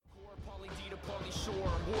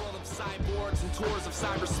world of cyborgs and tours of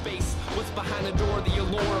cyberspace. What's behind the door? The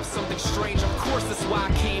allure of something strange. Of course, that's why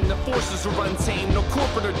I came. The forces are untamed. No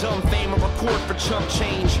corporate or dumb fame or record for chump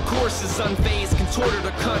change. Course is unfazed, contorted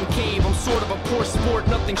or concave. I'm sort of a poor sport,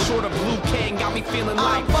 nothing short of Liu Kang. Got me feeling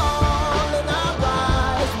like I fall and I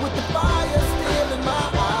rise with the fire still in my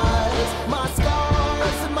eyes. My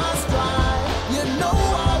scars and my strife, you know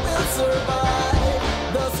I will survive.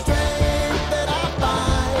 The strength that I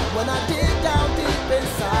find when I dig down deep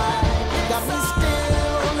inside got me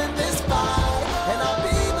still in this fight, and I'll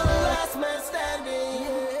be the last man standing.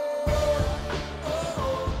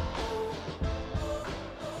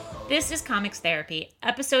 This is Comics Therapy,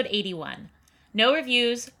 episode 81. No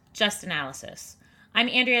reviews, just analysis. I'm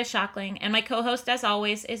Andrea Schockling, and my co-host, as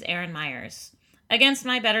always, is Aaron Myers. Against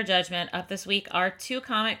my better judgment, up this week are two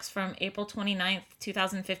comics from April 29th,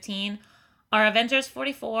 2015, are Avengers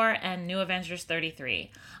 44 and New Avengers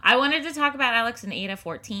 33. I wanted to talk about Alex and Ada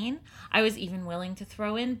 14. I was even willing to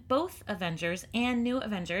throw in both Avengers and New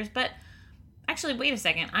Avengers, but actually, wait a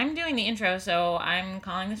second. I'm doing the intro, so I'm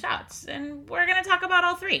calling the shots, and we're going to talk about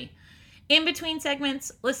all three. In between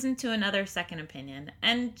segments, listen to another second opinion.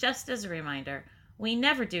 And just as a reminder, we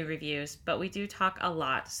never do reviews, but we do talk a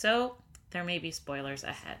lot, so there may be spoilers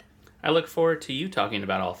ahead. I look forward to you talking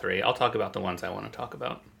about all three. I'll talk about the ones I want to talk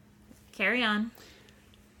about. Carry on.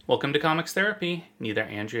 Welcome to Comics Therapy. Neither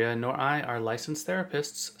Andrea nor I are licensed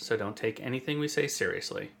therapists, so don't take anything we say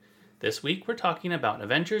seriously. This week we're talking about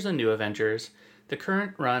Avengers and New Avengers, the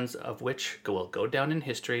current runs of which will go down in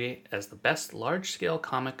history as the best large-scale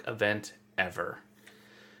comic event ever.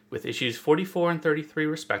 With issues 44 and 33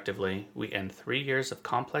 respectively, we end 3 years of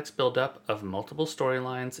complex buildup of multiple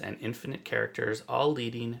storylines and infinite characters, all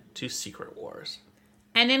leading to Secret Wars.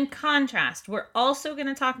 And in contrast, we're also going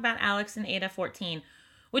to talk about Alex and Ada 14,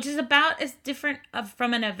 which is about as different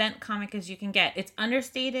from an event comic as you can get. It's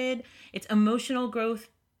understated, it's emotional growth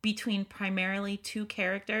between primarily two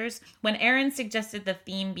characters. When Aaron suggested the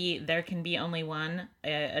theme be There Can Be Only One,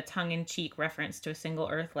 a tongue-in-cheek reference to a single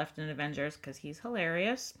Earth left in Avengers, because he's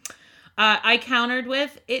hilarious, I countered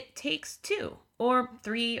with It Takes Two, or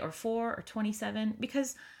 3, or 4, or 27,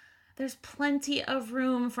 because there's plenty of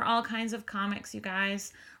room for all kinds of comics, you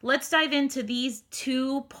guys. Let's dive into these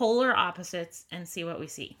two polar opposites and see what we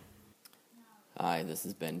see. Hi, this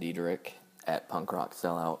is Ben Diederich at Punk Rock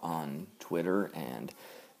Sellout on Twitter and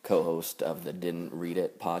co-host of the Didn't Read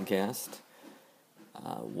It podcast.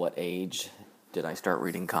 What age did I start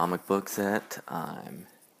reading comic books at? I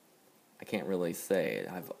can't really say.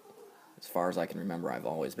 As far as I can remember, I've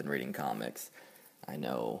always been reading comics. I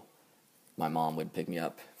know my mom would pick me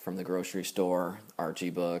up from the grocery store, Archie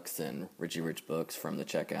books and Richie Rich books from the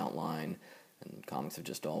checkout line, and comics have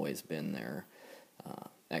just always been there.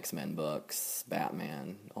 X-Men books,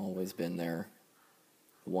 Batman, always been there.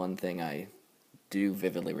 One thing I do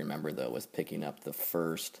vividly remember, though, was picking up the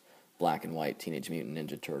first black and white Teenage Mutant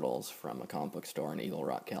Ninja Turtles from a comic book store in Eagle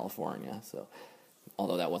Rock, California. So,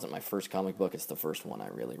 although that wasn't my first comic book, it's the first one I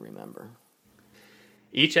really remember.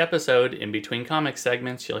 Each episode, in between comic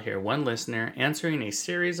segments, you'll hear one listener answering a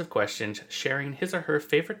series of questions, sharing his or her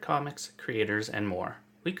favorite comics, creators, and more.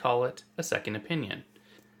 We call it a second opinion.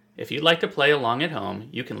 If you'd like to play along at home,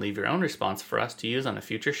 you can leave your own response for us to use on a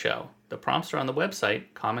future show. The prompts are on the website,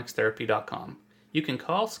 comicstherapy.com. You can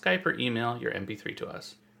call, Skype, or email your MP3 to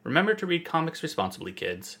us. Remember to read comics responsibly,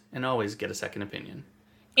 kids, and always get a second opinion.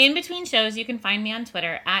 In between shows, you can find me on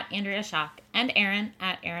Twitter at Andrea Schock and Aaron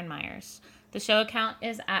at Aaron Myers. The show account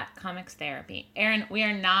is at Comics Therapy. Aaron, we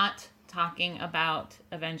are not talking about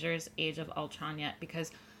Avengers Age of Ultron yet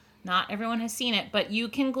because not everyone has seen it, but you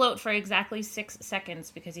can gloat for exactly 6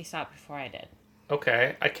 seconds because you saw it before I did.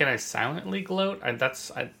 Okay, can I silently gloat?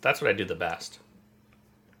 That's what I do the best.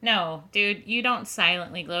 No, dude, you don't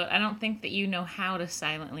silently gloat. I don't think that you know how to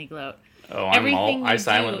silently gloat. Oh, I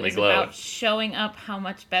silently do gloat. Is about showing up how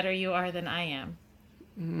much better you are than I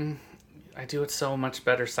am. I do it so much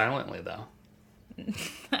better silently, though.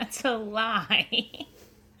 That's a lie.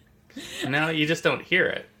 No, you just don't hear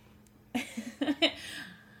it.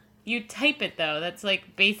 You type it, though. That's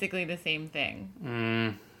like basically the same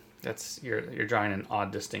thing. You're drawing an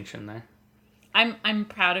odd distinction there. I'm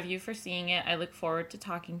proud of you for seeing it. I look forward to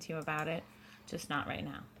talking to you about it. Just not right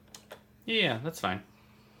now. Yeah, that's fine.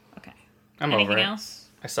 Okay. I'm over it. Anything else?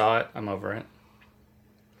 I saw it. I'm over it.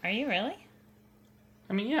 Are you really?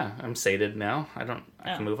 I mean, yeah, I'm sated now. I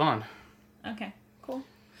can move on. Okay, cool.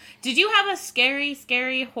 Did you have a scary,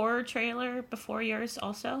 scary horror trailer before yours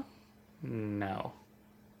also? No.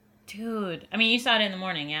 Dude. I mean, you saw it in the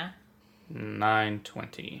morning, yeah?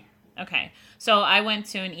 9:20. Okay. So I went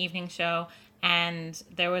to an evening show, and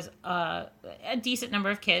there was a decent number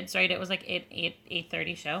of kids, right? It was like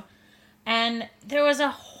 8:30 show. And there was a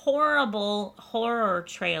horrible horror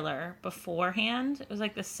trailer beforehand. It was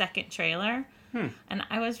like the second trailer. And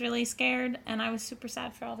I was really scared, and I was super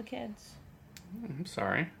sad for all the kids. I'm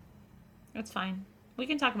sorry. It's fine. We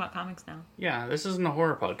can talk about comics now. Yeah, this isn't a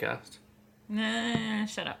horror podcast. Nah,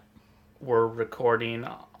 shut up. We're recording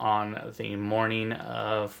on the morning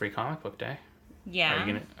of Free Comic Book Day. Yeah.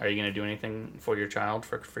 Are you gonna do anything for your child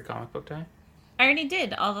for Free Comic Book Day? I already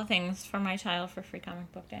did all the things for my child for Free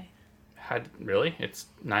Comic Book Day. Really? It's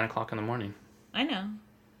 9:00 in the morning. I know.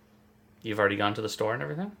 You've already gone to the store and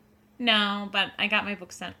everything? No, but I got my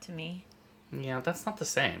book sent to me. Yeah, that's not the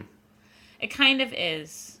same. It kind of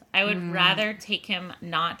is. I would rather take him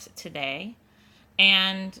not today.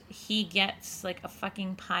 And he gets like a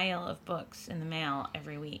fucking pile of books in the mail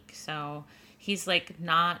every week. So he's like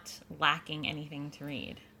not lacking anything to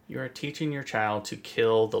read. You are teaching your child to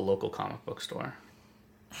kill the local comic book store.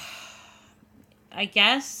 I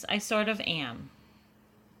guess I sort of am.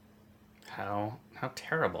 How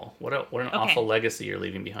terrible. What an awful legacy you're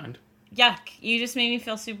leaving behind. Yuck. You just made me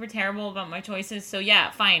feel super terrible about my choices. So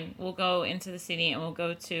yeah, fine. We'll go into the city and we'll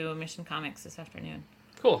go to Mission Comics this afternoon.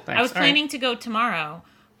 Cool, thanks. I was planning to go tomorrow,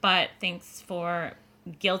 but thanks for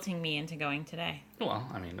guilting me into going today. Well,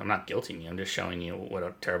 I mean, I'm not guilting you. I'm just showing you what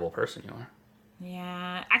a terrible person you are.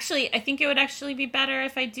 Yeah. Actually, I think it would actually be better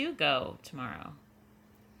if I do go tomorrow.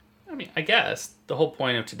 I mean, I guess the whole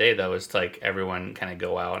point of today, though, is to, like, everyone kind of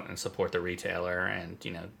go out and support the retailer and,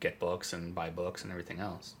 get books and buy books and everything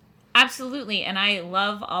else. Absolutely, and I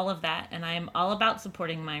love all of that, and I'm all about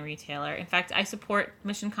supporting my retailer. In fact, I support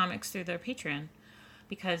Mission Comics through their Patreon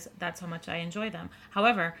because that's how much I enjoy them.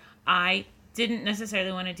 However, I didn't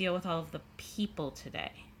necessarily want to deal with all of the people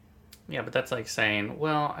today. Yeah, but that's like saying,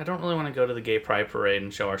 well, I don't really want to go to the Gay Pride Parade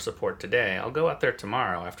and show our support today. I'll go out there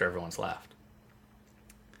tomorrow after everyone's left.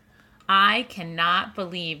 I cannot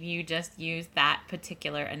believe you just used that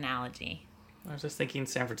particular analogy. I was just thinking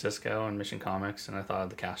San Francisco and Mission Comics, and I thought of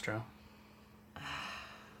the Castro.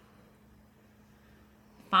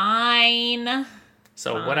 Fine.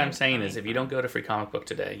 So what I'm saying is, if you don't go to Free Comic Book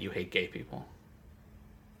today, you hate gay people.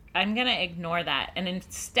 I'm going to ignore that. And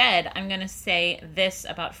instead, I'm going to say this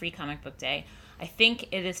about Free Comic Book Day. I think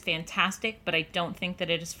it is fantastic, but I don't think that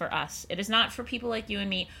it is for us. It is not for people like you and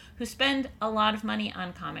me who spend a lot of money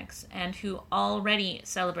on comics and who already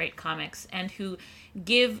celebrate comics and who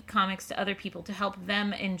give comics to other people to help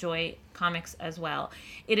them enjoy comics as well.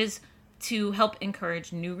 It is to help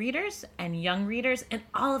encourage new readers and young readers, and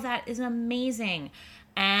all of that is amazing.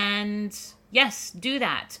 And yes, do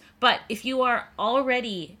that. But if you are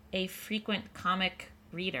already a frequent comic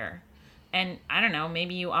reader, and I don't know,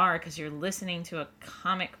 maybe you are because you're listening to a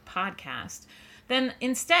comic podcast, then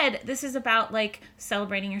instead, this is about like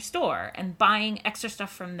celebrating your store and buying extra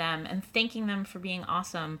stuff from them and thanking them for being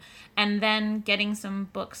awesome, and then getting some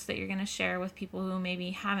books that you're going to share with people who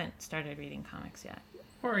maybe haven't started reading comics yet.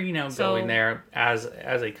 Or, going there as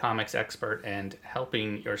a comics expert and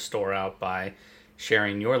helping your store out by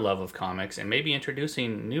sharing your love of comics and maybe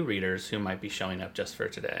introducing new readers who might be showing up just for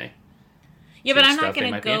today. Yeah, but I'm not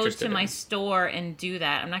going to go to my store and do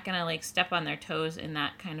that. I'm not going to, like, step on their toes in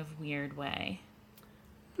that kind of weird way.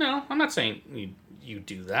 No, I'm not saying you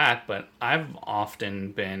do that, but I've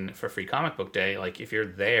often been, for Free Comic Book Day, like, if you're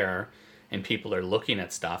there and people are looking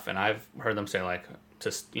at stuff, and I've heard them say, like,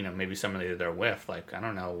 to, maybe somebody they're with, like, I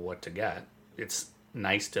don't know what to get. It's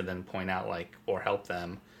nice to then point out, like, or help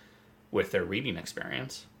them with their reading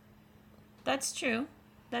experience. That's true.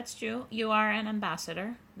 That's true. You are an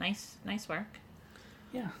ambassador. Nice work.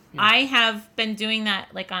 Yeah. I have been doing that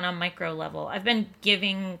like on a micro level. I've been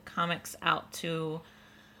giving comics out to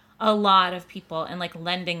a lot of people and like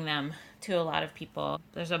lending them to a lot of people.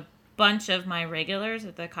 There's a bunch of my regulars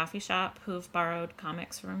at the coffee shop who've borrowed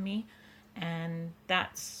comics from me, and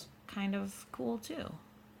that's kind of cool too.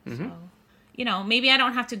 Mm-hmm. So, maybe I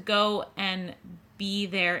don't have to go and be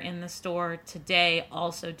there in the store today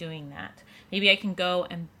also doing that. Maybe I can go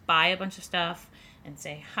and buy a bunch of stuff and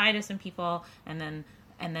say hi to some people and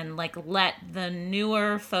then like let the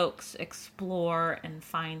newer folks explore and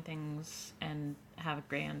find things and have a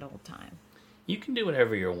grand old time. You can do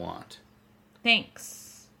whatever you want.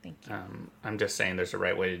 Thanks. Thank you. I'm just saying there's a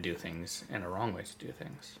right way to do things and a wrong way to do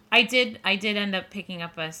things. I did end up picking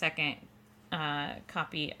up a second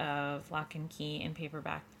copy of Lock and Key in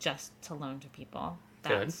paperback just to loan to people.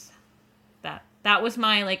 Good. That was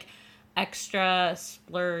my like extra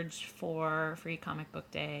splurge for Free Comic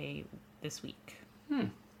Book Day this week.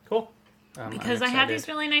 Cool. Because I have these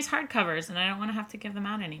really nice hardcovers and I don't want to have to give them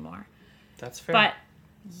out anymore. That's fair. But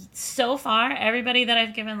so far, everybody that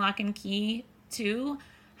I've given Lock and Key to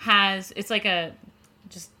it's like a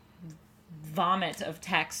just vomit of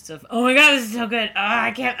texts of, oh my god, this is so good. Oh,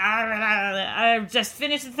 I can't, I just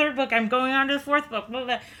finished the third book. I'm going on to the fourth book. Blah,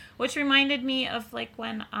 blah, which reminded me of like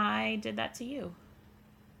when I did that to you.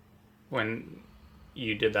 When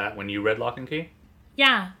you did that, when you read Lock and Key?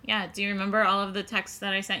 Yeah. Do you remember all of the texts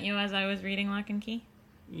that I sent you as I was reading Lock and Key?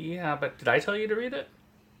 Yeah, but did I tell you to read it?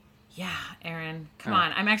 Yeah, Aaron, come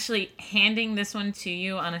on. I'm actually handing this one to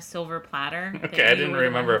you on a silver platter. Okay, I didn't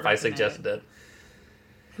remember if I suggested it.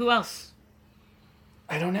 Who else?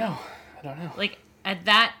 I don't know. Like, at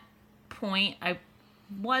that point, I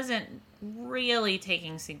wasn't really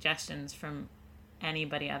taking suggestions from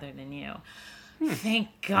anybody other than you. Thank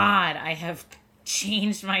God I have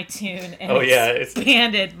changed my tune and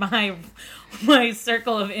expanded my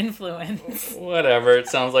circle of influence. Whatever. It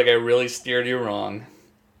sounds like I really steered you wrong.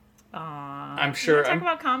 Aw. I'm sure. Can we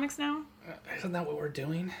talk about comics now? Isn't that what we're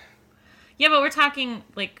doing? Yeah, but we're talking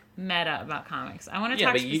like meta about comics. I want to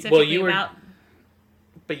talk specifically about.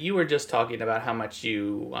 But you were just talking about how much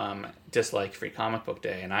you dislike Free Comic Book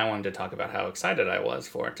Day, and I wanted to talk about how excited I was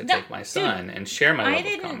for it to take my son and share my love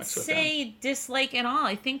of comics with him. I didn't say dislike at all.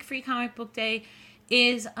 I think Free Comic Book Day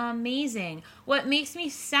is amazing. What makes me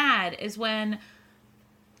sad is when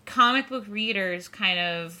comic book readers kind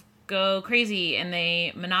of go crazy and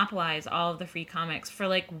they monopolize all of the free comics for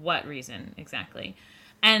like what reason exactly,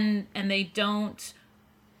 and they don't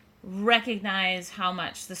recognize how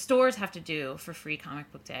much the stores have to do for Free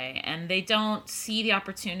Comic Book Day, and they don't see the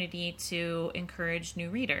opportunity to encourage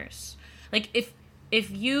new readers. Like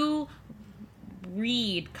if you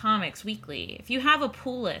read comics weekly, if you have a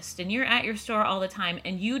pull list and you're at your store all the time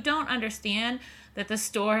and you don't understand that the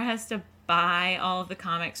store has to buy all of the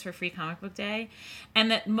comics for Free Comic Book Day,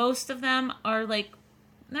 and that most of them are like,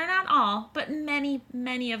 they're not all, but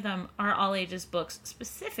many of them are all ages books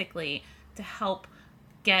specifically to help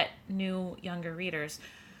get new younger readers,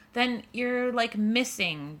 then you're like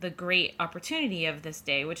missing the great opportunity of this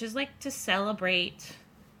day, which is like to celebrate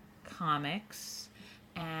comics,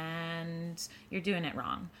 and you're doing it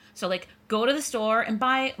wrong. So like go to the store and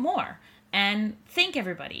buy more and thank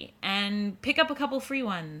everybody and pick up a couple free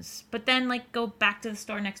ones, but then like go back to the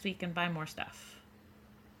store next week and buy more stuff.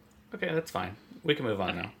 Okay, that's fine. We can move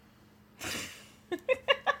on now.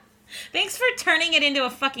 Thanks for turning it into a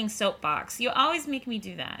fucking soapbox. You always make me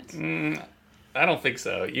do that. I don't think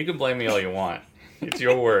so. You can blame me all you want. It's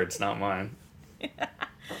your words, not mine.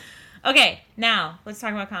 Okay, now let's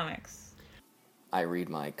talk about comics. I read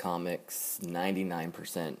my comics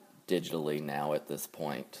 99% digitally now at this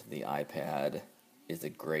point. The iPad is a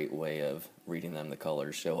great way of reading them. The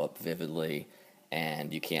colors show up vividly,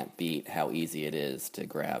 and you can't beat how easy it is to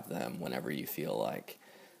grab them whenever you feel like.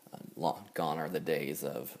 Gone are the days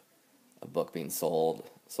of a book being sold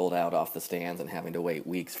out off the stands and having to wait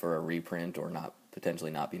weeks for a reprint or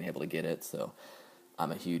potentially not being able to get it. So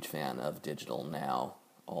I'm a huge fan of digital now,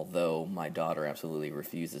 although my daughter absolutely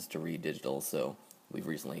refuses to read digital, so we've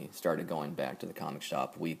recently started going back to the comic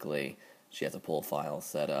shop weekly. She has a pull file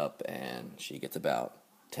set up, and she gets about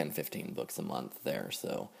 10-15 books a month there,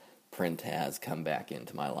 so print has come back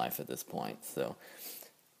into my life at this point. So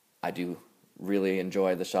I do really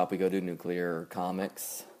enjoy the shop we go to, Nuclear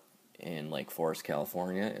Comics, in Lake Forest,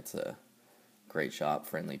 California. It's a great shop,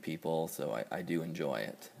 friendly people, so I do enjoy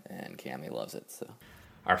it, and Cammie loves it. So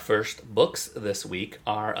our first books this week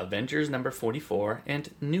are Avengers number 44 and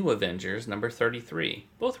New Avengers number 33,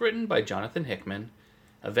 both written by Jonathan Hickman.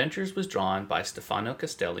 Avengers was drawn by Stefano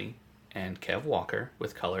Castelli and Kev Walker,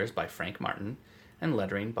 with colors by Frank Martin and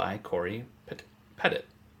lettering by Corey Pettit.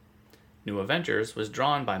 New Avengers was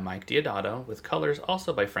drawn by Mike Deodato, with colors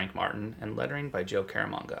also by Frank Martin and lettering by Joe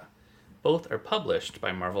Caramagna. Both are published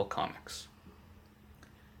by Marvel Comics.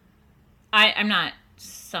 I'm not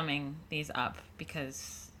summing these up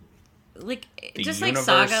because, like, the just like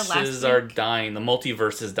Saga last week. The universes are dying. The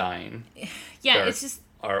multiverse is dying. Yeah, it's just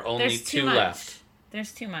are only two left.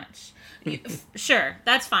 There's too much. Sure,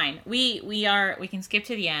 that's fine. We can skip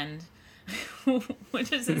to the end,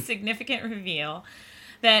 which is a significant reveal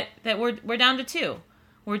that we're down to two.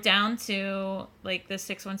 We're down to, like, the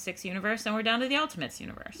 616 universe, and we're down to the Ultimates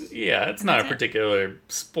universe. Yeah, it's not a particular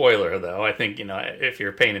spoiler, though. I think, if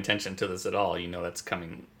you're paying attention to this at all, that's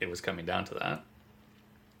coming. It was coming down to that.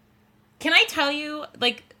 Can I tell you,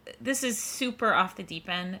 like, this is super off the deep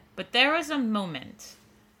end, but there was a moment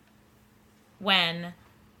when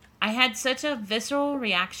I had such a visceral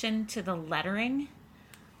reaction to the lettering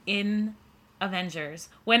in Avengers,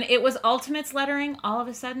 when it was Ultimates lettering all of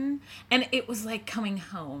a sudden, and it was like coming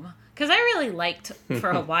home, because I really liked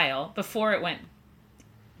for a while before it went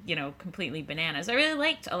completely bananas. I really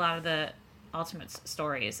liked a lot of the Ultimates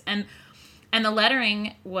stories, and the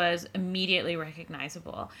lettering was immediately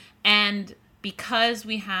recognizable. And because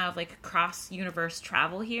we have like cross universe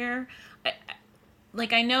travel here,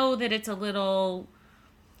 I know that it's a little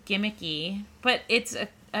gimmicky, but it's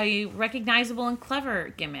a recognizable and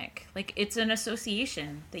clever gimmick. Like, it's an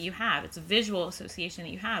association that you have. It's a visual association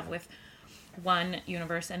that you have with one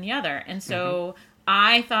universe and the other. And so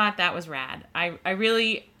I thought that was rad. I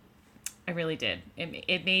really did.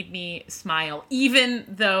 It made me smile, even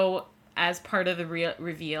though as part of the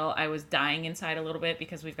reveal, I was dying inside a little bit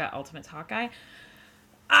because we've got Ultimates Hawkeye.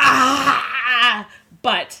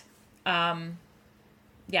 But,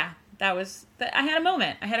 yeah, I had a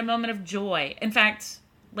moment. I had a moment of joy. In fact,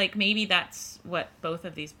 like, maybe that's what both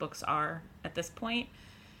of these books are at this point.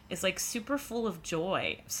 Is like super full of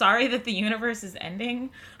joy. Sorry that the universe is ending.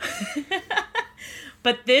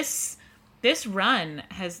 But this run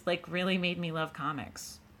has like really made me love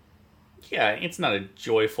comics. Yeah, it's not a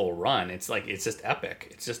joyful run. It's just epic.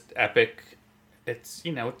 It's just epic. It's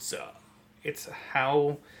it's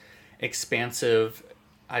how expansive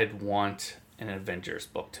I'd want an Avengers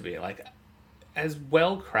book to be. Like, as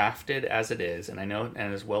well crafted as it is, and I know,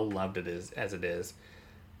 and as well loved as it is,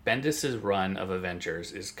 Bendis' run of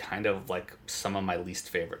Avengers is kind of like some of my least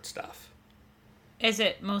favorite stuff. Is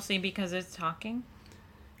it mostly because it's talking?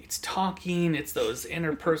 It's talking. It's those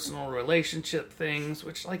interpersonal relationship things,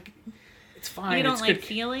 which, like, it's fine. You don't it's like good.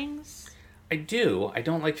 Feelings? I do. I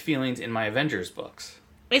don't like feelings in my Avengers books.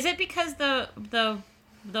 Is it because the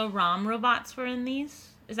ROM robots were in these?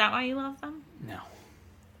 Is that why you love them? No.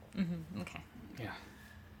 Mm-hmm. Okay. Yeah.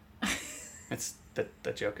 It's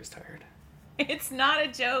the joke is tired. It's not a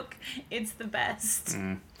joke. It's the best.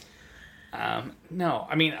 No,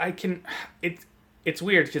 I mean, it's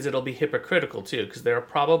weird because it'll be hypocritical too, because there are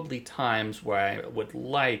probably times where I would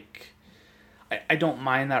like, I don't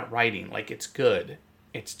mind that writing, like, it's good.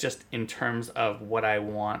 It's just in terms of what I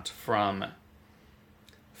want from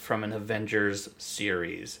an Avengers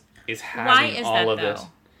series is having all of this.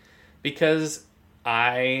 Because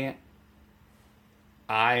I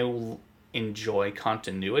enjoy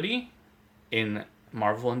continuity in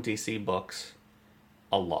Marvel and DC books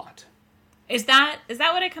a lot. Is that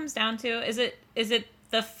what it comes down to? Is it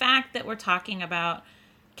the fact that we're talking about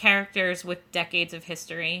characters with decades of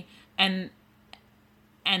history and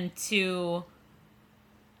to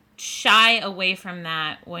shy away from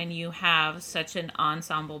that when you have such an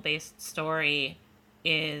ensemble based story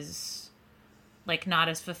is like not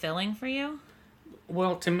as fulfilling for you?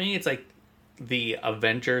 Well, to me it's like the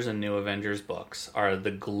Avengers and New Avengers books are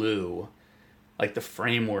the glue, like the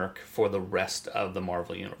framework for the rest of the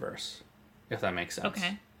Marvel universe, if that makes sense.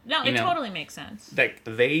 Okay. No, it totally makes sense. Like,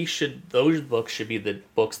 those books should be the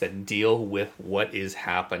books that deal with what is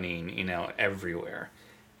happening, everywhere.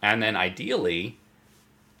 And then ideally,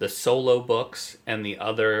 the solo books and the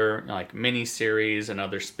other, like, miniseries and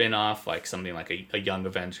other spin-off, like something like a Young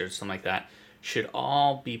Avengers, something like that, should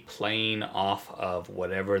all be playing off of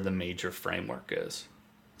whatever the major framework is.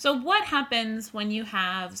 So what happens when you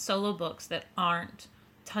have solo books that aren't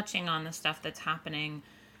touching on the stuff that's happening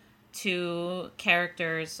to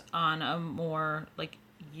characters on a more like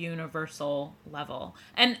universal level?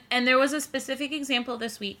 And there was a specific example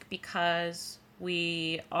this week because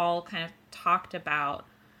we all kind of talked about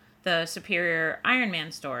the Superior Iron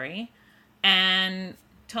Man story, and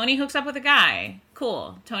Tony hooks up with a guy.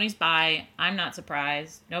 Cool. Tony's bi. I'm not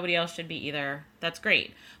surprised. Nobody else should be either. That's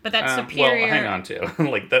great. But that's Superior. Well, hang on too.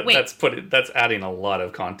 Like that. Wait. That's adding a lot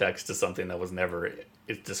of context to something that was never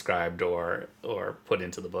described or put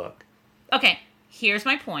into the book. Okay. Here's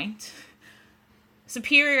my point.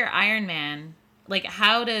 Superior Iron Man. Like,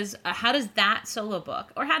 how does that solo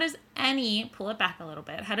book, or how does any, pull it back a little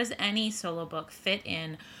bit, how does any solo book fit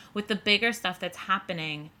in with the bigger stuff that's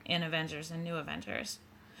happening in Avengers and New Avengers?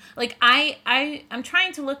 Like, I'm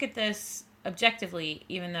trying to look at this objectively,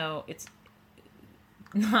 even though it's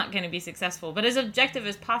not going to be successful, but as objective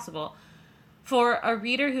as possible for a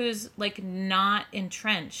reader who's, like, not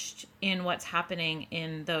entrenched in what's happening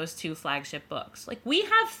in those two flagship books. Like, we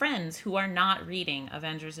have friends who are not reading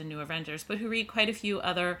Avengers and New Avengers, but who read quite a few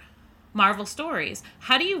other Marvel stories.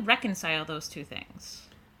 How do you reconcile those two things?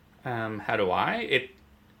 How do I?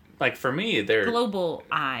 For me, they're... Global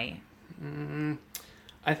eye.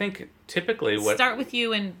 I think typically Start with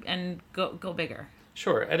you and go bigger.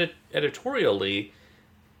 Sure. Editorially,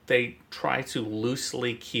 they try to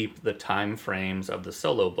loosely keep the time frames of the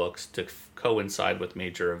solo books to coincide with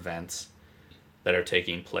major events that are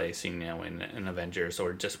taking place, in Avengers,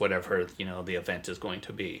 or just whatever, the event is going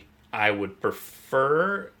to be. I would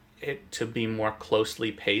prefer it to be more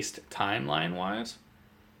closely paced timeline wise,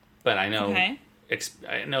 but I know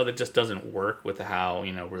I know that just doesn't work with how,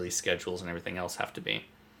 you know, release schedules and everything else have to be.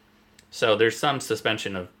 So there's some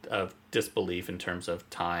suspension of disbelief in terms of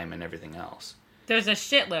time and everything else. There's a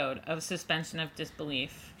shitload of suspension of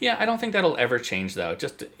disbelief. Yeah, I don't think that'll ever change though.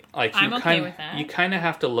 Just like I'm okay with that. You kind of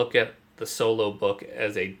have to look at the solo book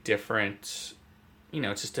as a different, you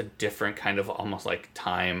know, it's just a different kind of almost like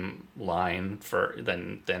timeline for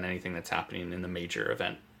than anything that's happening in the major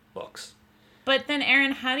event books. But then,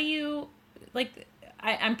 Aaron, how do you, like,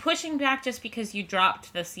 I'm pushing back just because you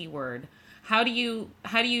dropped the C word. How do you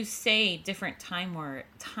say different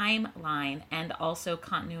timeline and also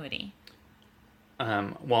continuity?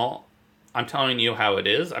 Well, I'm telling you how it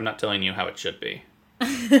is. I'm not telling you how it should be.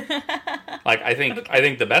 Like, I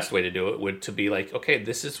think the best way to do it would to be like, okay,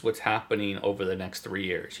 this is what's happening over the next 3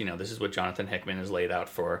 years. You know, this is what Jonathan Hickman has laid out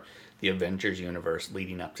for the Avengers universe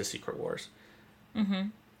leading up to Secret Wars. Mm-hmm.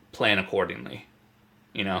 Plan accordingly.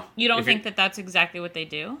 You know, you don't think that that's exactly what they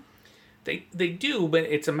do? They do, but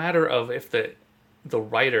it's a matter of if the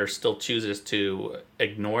writer still chooses to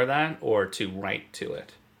ignore that or to write to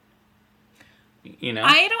it. You know,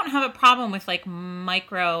 I don't have a problem with like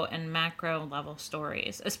micro and macro level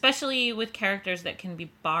stories, especially with characters that can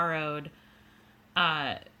be borrowed,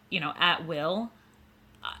 you know, at will.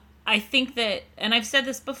 I think that, and I've said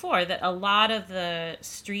this before, that a lot of the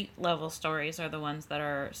street level stories are the ones that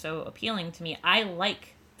are so appealing to me. I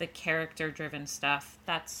like the character driven stuff.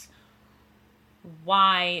 That's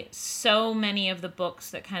why so many of the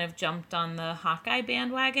books that kind of jumped on the Hawkeye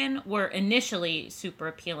bandwagon were initially super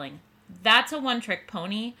appealing. That's a one-trick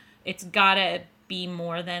pony. It's gotta be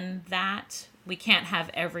more than that. We can't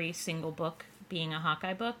have every single book being a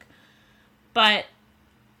Hawkeye book. But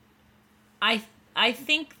I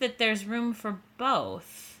think that there's room for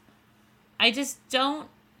both. I don't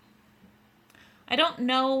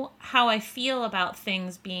know how I feel about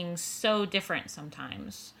things being so different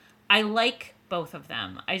sometimes. I like both of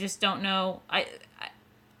them. I just don't know. I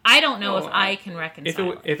don't know if I can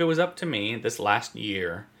reconcile. If it was up to me this last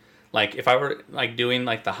year, like if I were like doing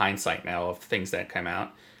like the hindsight now of things that came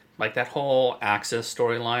out, like that whole Axis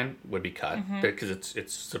storyline would be cut because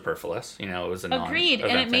it's superfluous. You know, it was a agreed,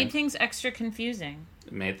 and it made thing. things extra confusing.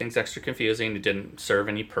 It made things extra confusing. It didn't serve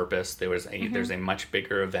any purpose. There's a much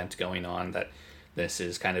bigger event going on that this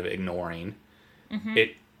is kind of ignoring.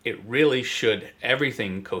 It really should,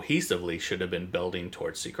 everything cohesively should have been building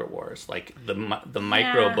towards Secret Wars. Like the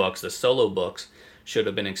micro books, the solo books should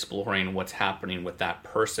have been exploring what's happening with that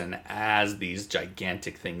person as these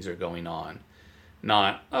gigantic things are going on.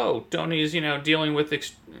 Not, oh, Tony's, you know, dealing with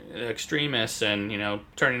extremists and, you know,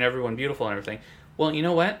 turning everyone beautiful and everything. Well, you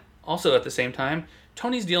know what? Also at the same time,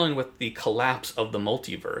 Tony's dealing with the collapse of the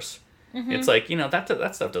multiverse. It's like, you know,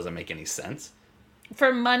 that stuff doesn't make any sense.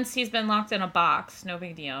 For months he's been locked in a box. No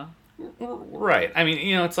big deal. Right. I mean,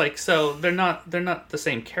 you know, it's like, so they're not the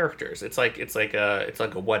same characters. It's like a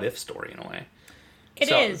what if story in a way. It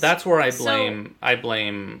is. That's where I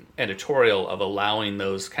blame editorial of allowing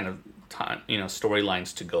those kind of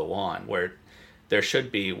storylines to go on, where there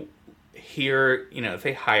should be here, you know, if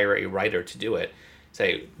they hire a writer to do it,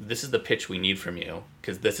 say, this is the pitch we need from you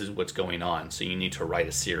because this is what's going on, so you need to write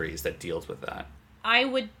a series that deals with that. I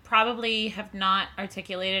would probably have not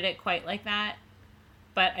articulated it quite like that,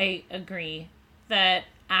 but I agree that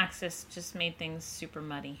Axis just made things super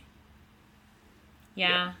muddy.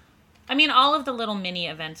 Yeah. I mean, all of the little mini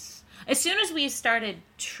events, as soon as we started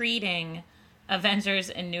treating Avengers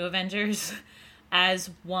and New Avengers as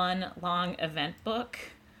one long event book,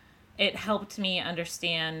 it helped me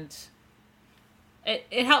understand,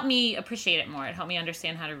 it helped me appreciate it more. It helped me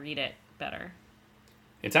understand how to read it better.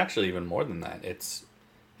 It's actually even more than that. It's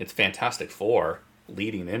Fantastic Four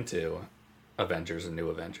leading into Avengers and New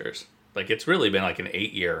Avengers. Like, it's really been like an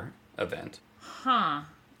 8-year event. Huh.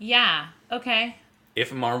 Yeah. Okay.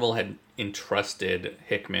 If Marvel had entrusted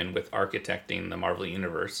Hickman with architecting the Marvel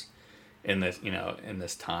Universe in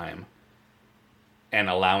this time and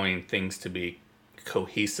allowing things to be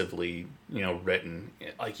cohesively, you know, written,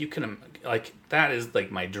 like that is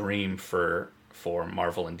like my dream for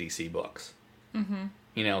Marvel and DC books. Mm-hmm.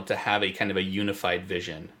 You know, to have a kind of a unified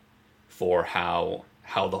vision for how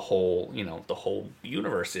the whole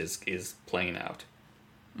universe is playing out.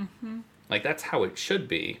 Mm-hmm. Like, that's how it should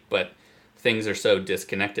be, but things are so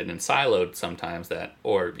disconnected and siloed sometimes that,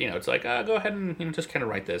 or, you know, it's like, go ahead and, you know, just kind of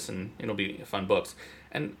write this and it'll be fun books.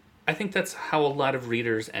 And I think that's how a lot of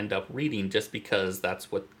readers end up reading, just because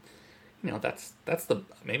that's what, you know, that's the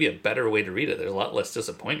maybe a better way to read it. There's a lot less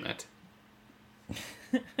disappointment.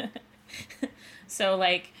 So,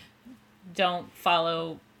 like, don't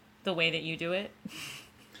follow the way that you do it.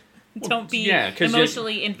 Don't be 'cause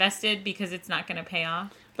emotionally invested because it's not going to pay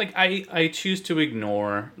off. Like, I choose to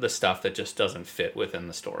ignore the stuff that just doesn't fit within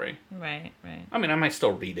the story. Right. I mean, I might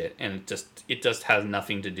still read it, and it just has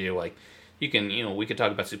nothing to do. Like, we could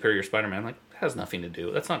talk about Superior Spider-Man. Like, it has nothing to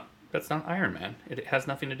do. That's not Iron Man. It has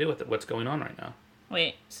nothing to do with what's going on right now.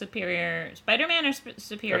 Wait, Superior Spider-Man or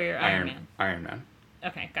Superior Iron Man? Iron Man.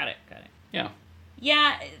 Okay, got it. Yeah.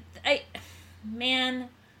 Yeah,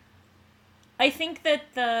 I think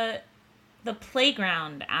that the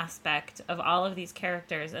playground aspect of all of these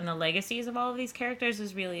characters and the legacies of all of these characters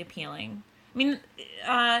is really appealing. I mean,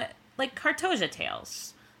 like Cartosia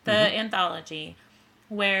Tales, the anthology,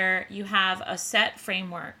 where you have a set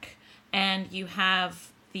framework and you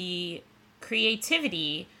have the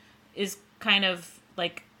creativity is kind of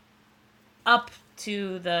like up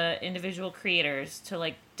to the individual creators to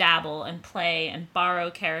like dabble and play and borrow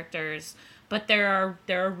characters, but there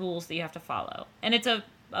are rules that you have to follow, and it's a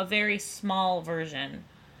very small version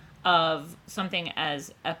of something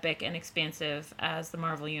as epic and expansive as the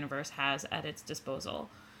Marvel Universe has at its disposal.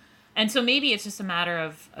 And so maybe it's just a matter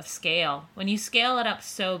of scale. When you scale it up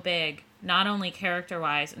so big, not only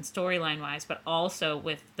character-wise and storyline-wise, but also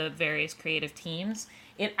with the various creative teams,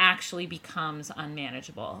 it actually becomes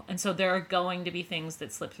unmanageable. And so there are going to be things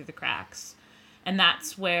that slip through the cracks. And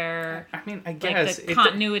that's where I mean, I guess like, the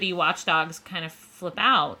continuity watchdogs kind of flip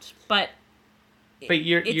out. But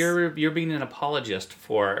you're being an apologist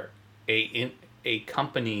for a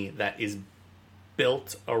company that is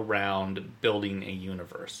built around building a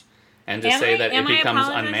universe, and to say that it becomes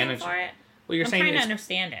unmanageable. Well, I'm trying to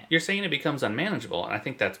understand it. You're saying it becomes unmanageable, and I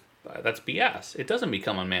think that's BS. It doesn't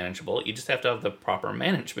become unmanageable. You just have to have the proper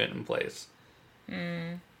management in place.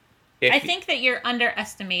 I think that you're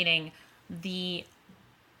underestimating the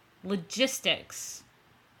logistics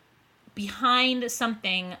behind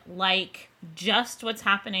something like just what's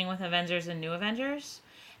happening with Avengers and New Avengers,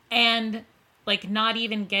 and like not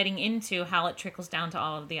even getting into how it trickles down to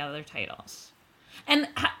all of the other titles. And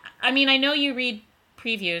I mean, I know you read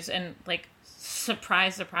previews and like,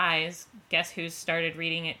 surprise, guess who's started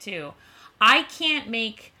reading it too. I can't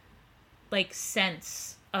make like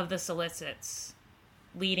sense of the solicits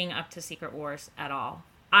leading up to Secret Wars at all.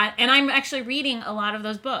 And I'm actually reading a lot of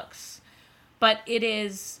those books, but it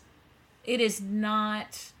is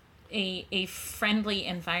not a friendly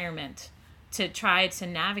environment to try to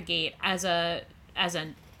navigate as a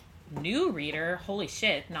new reader. Holy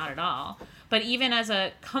shit, not at all. But even as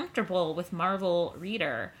a comfortable with Marvel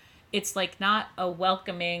reader, it's like not a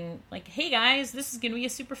welcoming, like, hey guys, this is going to be a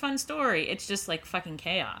super fun story. It's just like fucking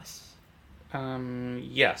chaos.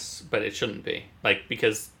 Yes, but it shouldn't be. Like,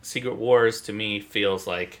 because Secret Wars to me feels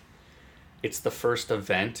like it's the first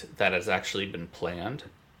event that has actually been planned,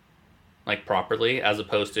 like, properly, as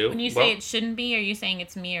opposed to... When you say it shouldn't be, are you saying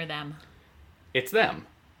it's me or them? It's them.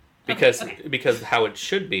 Because Okay. because how it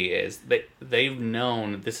should be is that they've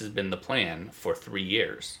known this has been the plan for 3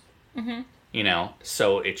 years. Mm-hmm. You know,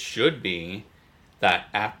 so it should be that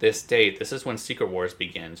at this date, this is when Secret Wars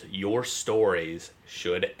begins. Your stories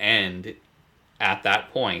should end at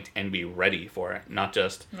that point and be ready for it, not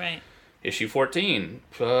just Right. issue 14,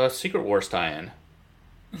 Secret Wars tie-in.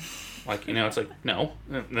 Like, you know, it's like, no,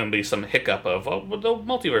 there'll be some hiccup of, oh, well, the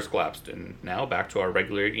multiverse collapsed, and now back to our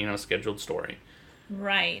regular, you know, scheduled story.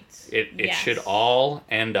 Right. It Yes. should all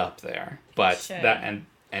end up there, but should. that and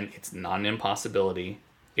it's not an impossibility.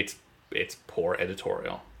 It's poor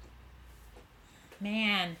editorial.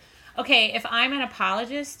 Man. Okay, if I'm an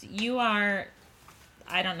apologist, you are,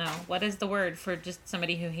 I don't know, what is the word for just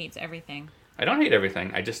somebody who hates everything? I don't hate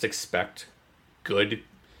everything. I just expect good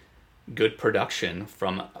production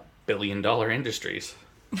from billion-dollar industries.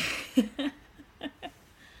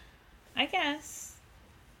 I guess.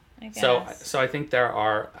 So I think there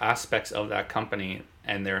are aspects of that company,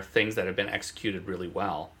 and there are things that have been executed really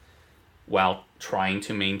well, while trying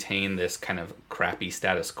to maintain this kind of crappy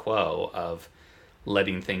status quo of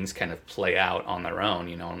letting things kind of play out on their own,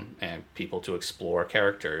 you know, and people to explore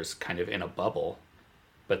characters kind of in a bubble.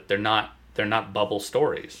 But they're not bubble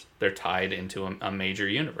stories. They're tied into a major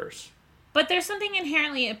universe. But there's something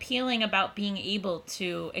inherently appealing about being able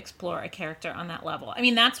to explore a character on that level. I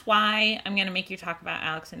mean, that's why I'm going to make you talk about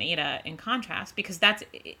Alex and Ada in contrast, because that's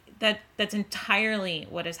entirely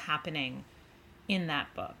what is happening in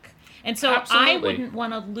that book. And so Absolutely. I wouldn't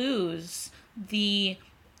want to lose the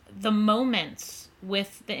moments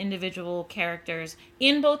with the individual characters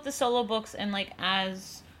in both the solo books and like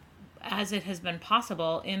as it has been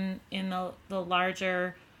possible in the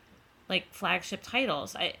larger like flagship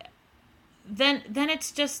titles. Then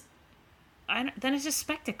it's just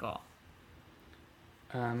spectacle.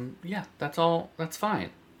 Yeah, that's all. That's fine.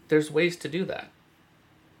 There's ways to do that.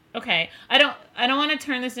 Okay. I don't want to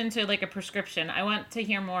turn this into like a prescription. I want to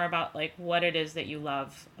hear more about like what it is that you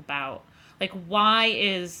love about, like, why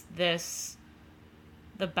is this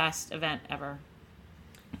the best event ever?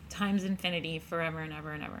 Times infinity, forever and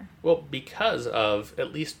ever and ever. Well, because of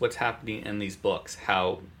at least what's happening in these books,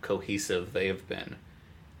 how cohesive they have been,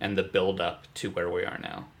 and the build up to where we are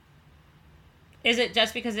now. Is it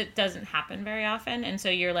just because it doesn't happen very often, and so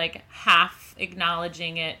you're like half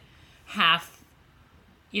acknowledging it, half,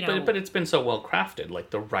 you know? But it's been so well crafted. Like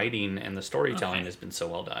the writing and the storytelling has been so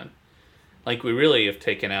well done. Like we really have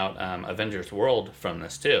taken out Avengers World from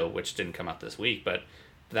this too, which didn't come out this week, but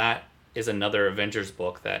that is another Avengers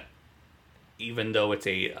book that, even though it's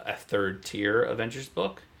a third tier Avengers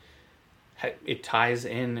book, it ties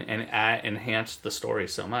in and enhance the story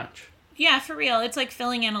so much. Yeah, for real. It's like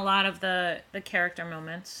filling in a lot of the character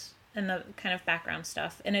moments and the kind of background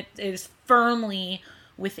stuff. And it is firmly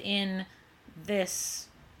within this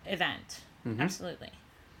event. Mm-hmm. Absolutely.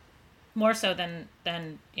 More so than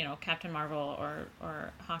you know, Captain Marvel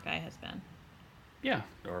or Hawkeye has been. Yeah,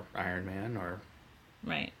 or Iron Man or...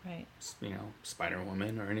 Right. You know,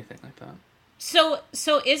 Spider-Woman or anything like that. So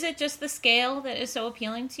is it just the scale that is so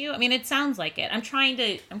appealing to you? I mean, it sounds like it. I'm trying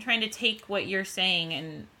to take what you're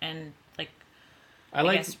saying and like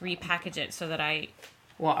I guess repackage it so that I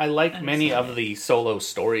like many of the solo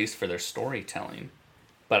stories for their storytelling,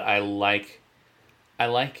 but I like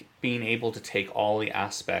being able to take all the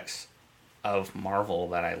aspects of Marvel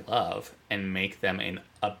that I love and make them in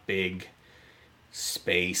a big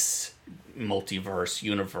space, multiverse,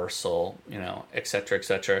 universal, you know,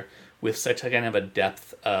 etc., with such a kind of a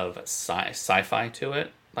depth of sci-fi to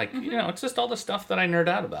it. Like, you know, it's just all the stuff that I nerd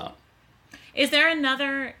out about. Is there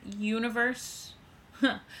another universe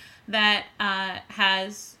that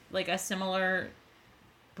has like a similar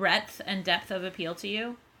breadth and depth of appeal to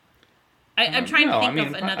you? I'm trying to think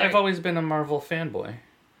of another. I've always been a Marvel fanboy.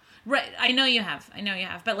 Right, I know you have.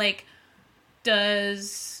 But like,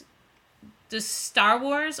 does Star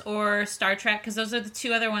Wars or Star Trek? Because those are the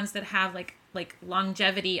two other ones that have like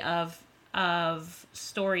longevity of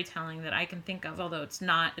storytelling that I can think of. Although it's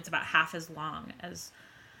about half as long as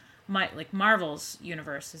Marvel's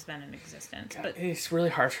universe has been in existence. But it's really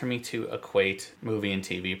hard for me to equate movie and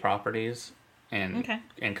TV properties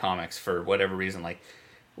and comics for whatever reason. Like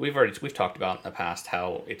we've talked about in the past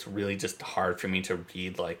how it's really just hard for me to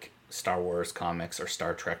read like Star Wars comics or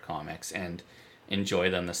Star Trek comics and enjoy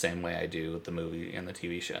them the same way I do the movie and the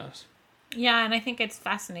TV shows. Yeah, and I think it's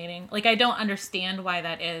fascinating. Like, I don't understand why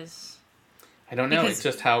that is. I don't know. It's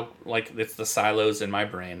just how, like, it's the silos in my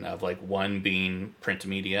brain of, like, one being print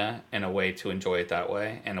media and a way to enjoy it that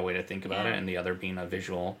way and a way to think about it, and the other being a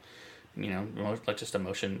visual, you know, like just a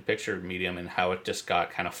motion picture medium, and how it just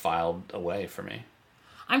got kind of filed away for me.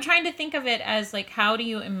 I'm trying to think of it as, like, how do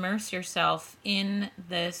you immerse yourself in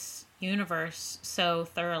this universe so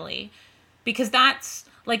thoroughly? Because that's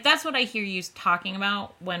what I hear you talking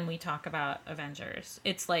about when we talk about Avengers.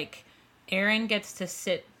 It's like Aaron gets to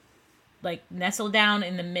sit, like, nestle down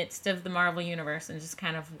in the midst of the Marvel universe and just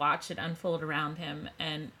kind of watch it unfold around him,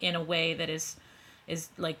 and in a way that is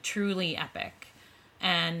like truly epic.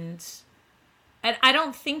 And I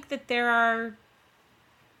don't think that there are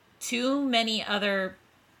too many other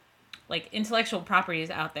like intellectual properties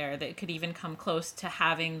out there that could even come close to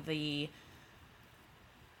having the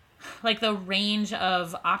range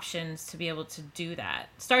of options to be able to do that.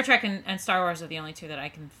 Star Trek and Star Wars are the only two that I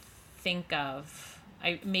can think of.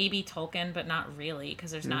 Maybe Tolkien, but not really,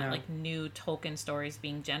 because there's not like new Tolkien stories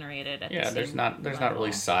being generated. There's not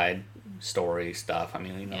really side story stuff. I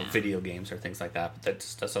mean, you know, video games or things like that, but that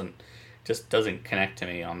just doesn't connect to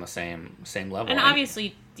me on the same level. And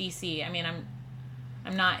obviously DC. I mean,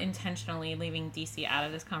 I'm not intentionally leaving DC out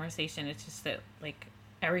of this conversation. It's just that, like,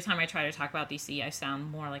 every time I try to talk about DC, I sound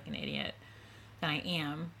more like an idiot than I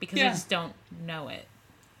am, because I just don't know it.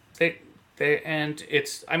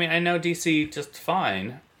 I mean, I know DC just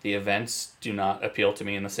fine. The events do not appeal to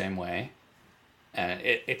me in the same way. And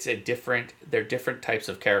they're different types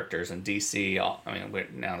of characters, and DC, I mean,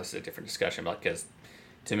 now this is a different discussion, but because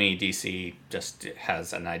to me, DC just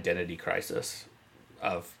has an identity crisis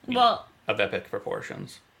of epic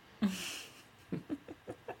proportions.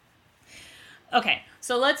 Okay,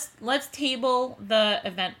 so let's table the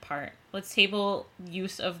event part. Let's table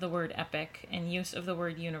use of the word epic and use of the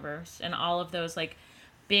word universe and all of those like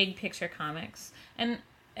big picture comics. And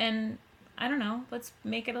I don't know, let's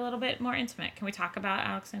make it a little bit more intimate. Can we talk about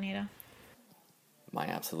Alex and Ada? My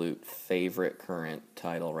absolute favorite current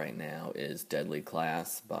title right now is Deadly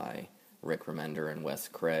Class by Rick Remender and Wes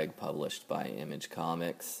Craig, published by Image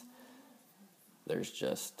Comics. There's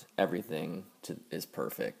just everything is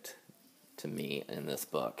perfect to me in this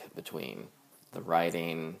book, between the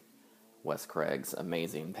writing, Wes Craig's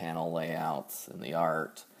amazing panel layouts, and the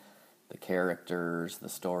art, the characters, the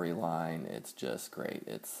storyline. It's just great.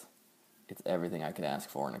 It's everything I could ask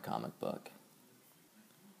for in a comic book.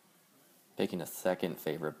 Picking a second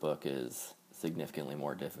favorite book is significantly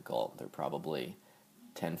more difficult. There are probably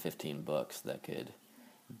 10, 15 books that could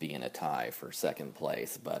be in a tie for second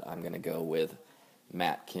place, but I'm going to go with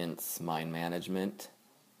Matt Kint's Mind Management.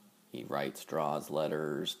 He writes, draws,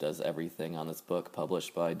 letters, does everything on this book,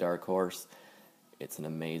 published by Dark Horse. It's an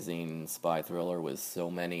amazing spy thriller with so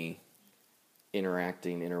many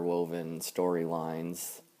interacting, interwoven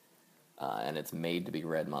storylines, and it's made to be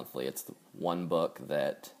read monthly. It's the one book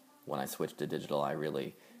that, when I switched to digital, I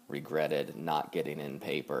really regretted not getting in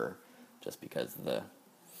paper, just because the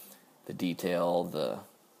detail, the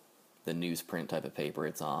newsprint type of paper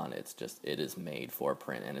it's on, it is made for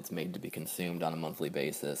print, and it's made to be consumed on a monthly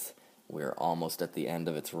basis. We're almost at the end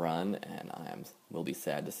of its run, and will be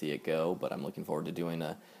sad to see it go, but I'm looking forward to doing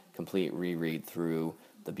a complete reread through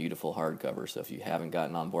the beautiful hardcover. So if you haven't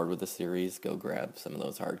gotten on board with the series, go grab some of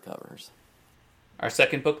those hardcovers. Our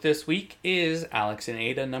second book this week is Alex and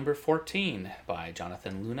Ada number 14 by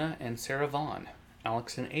Jonathan Luna and Sarah Vaughn.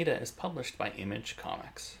 Alex and Ada is published by Image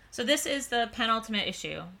Comics. So this is the penultimate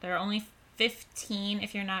issue. There are only 15.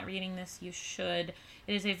 If you're not reading this, you should.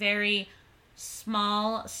 It is a very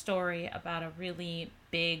small story about a really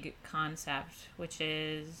big concept, which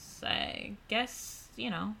is, I guess,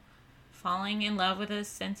 falling in love with a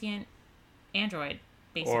sentient android,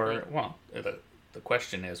 basically. Or, well, the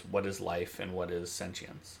question is, what is life and what is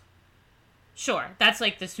sentience? Sure, that's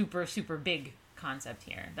like the super, super big concept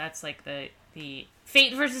here. That's like the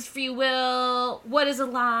fate versus free will, what is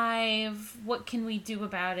alive, what can we do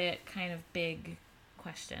about it, kind of big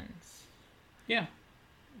questions. Yeah.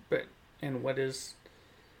 And what is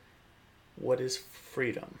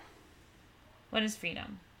freedom? What is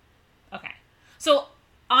freedom? Okay. So,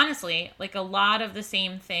 honestly, like a lot of the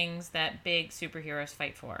same things that big superheroes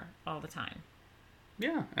fight for all the time.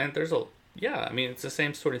 Yeah, and it's the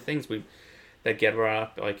same sort of things that get brought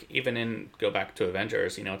up, like even go back to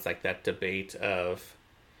Avengers, it's like that debate of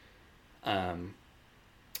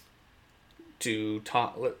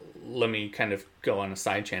let me kind of go on a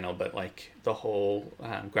side channel, but like the whole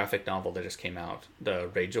graphic novel that just came out, the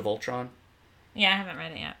Rage of Ultron. Yeah, I haven't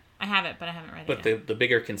read it yet. I have it, but I haven't read it yet. But the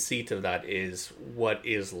bigger conceit of that is, what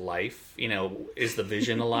is life? Is the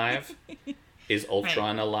Vision alive? Is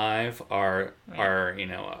Ultron alive? Are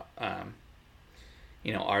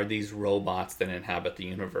these robots that inhabit the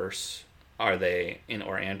universe, are they,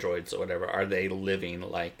 or androids or whatever, are they living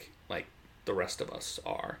like the rest of us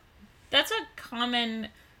are? That's a common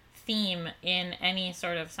theme in any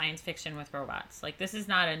sort of science fiction with robots. Like, this is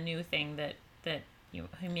not a new thing that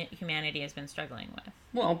humanity has been struggling with.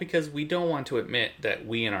 Well, because we don't want to admit that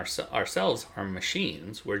we and ourselves are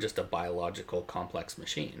machines. We're just a biological, complex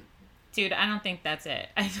machine. Dude, I don't think that's it.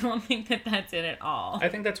 I don't think that's it at all. I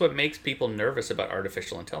think that's what makes people nervous about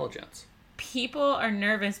artificial intelligence. People are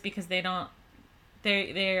nervous because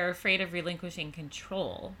they're afraid of relinquishing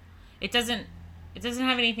control. It doesn't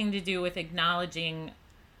have anything to do with acknowledging,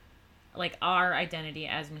 like, our identity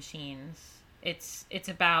as machines. It's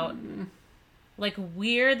about, like,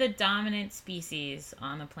 we're the dominant species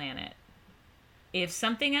on the planet. If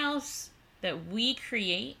something else that we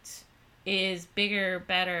create is bigger,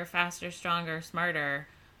 better, faster, stronger, smarter,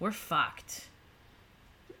 we're fucked.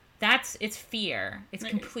 It's fear. It's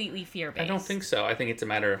completely fear-based. I don't think so. I think it's a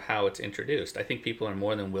matter of how it's introduced. I think people are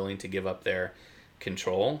more than willing to give up their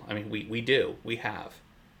control. I mean, we do. We have.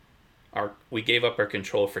 We gave up our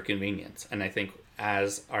control for convenience. And I think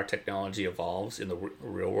as our technology evolves in the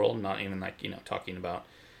real world, not even like, talking about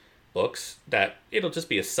books, that it'll just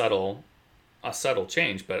be a subtle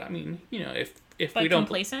change. But I mean, if we don't...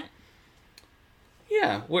 complacent?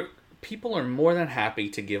 Yeah, people are more than happy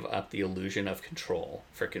to give up the illusion of control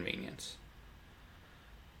for convenience.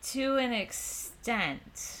 To an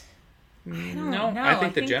extent. I don't know. I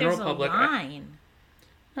think the general public...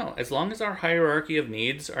 No, as long as our hierarchy of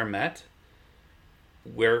needs are met,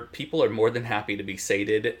 where people are more than happy to be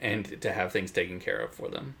sated and to have things taken care of for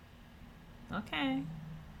them. Okay.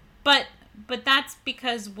 But that's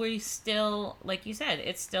because we still, like you said,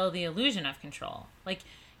 it's still the illusion of control. Like,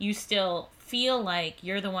 you still feel like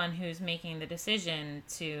you're the one who's making the decision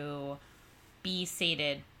to be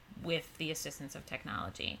sated with the assistance of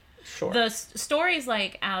technology. Sure. The stories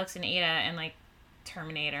like Alex and Ada and like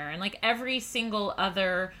Terminator and like every single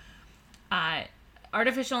other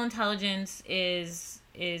artificial intelligence is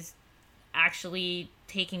actually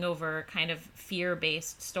taking over kind of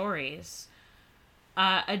fear-based stories,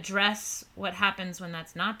 address what happens when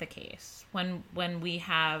that's not the case, when we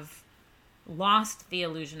have lost the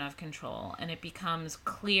illusion of control and it becomes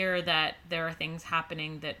clear that there are things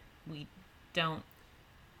happening that we don't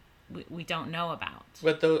know about.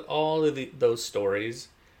 But all of those stories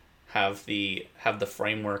have the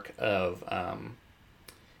framework of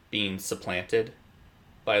being supplanted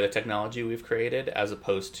by the technology we've created, as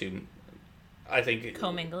opposed to, I think,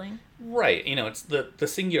 commingling. Right. It's the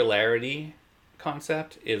singularity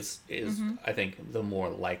concept is I think the more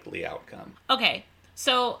likely outcome. Okay,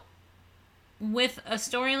 so with a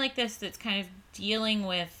story like this that's kind of dealing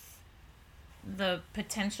with the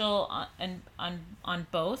potential on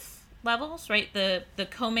both levels, right? The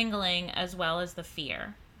commingling as well as the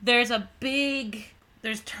fear. There's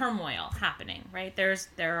turmoil happening, right? There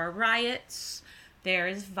are riots,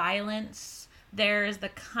 there's violence, there's the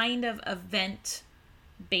kind of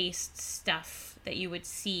event-based stuff that you would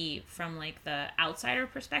see from like the outsider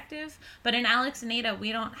perspective. But in Alex and Ada,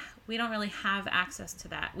 we don't really have access to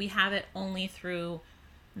that. We have it only through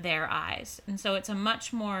their eyes. And so it's a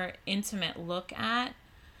much more intimate look at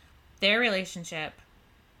their relationship,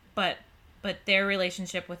 but their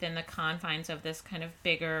relationship within the confines of this kind of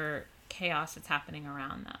bigger chaos that's happening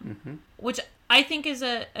around them. Which I think is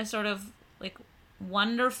a sort of like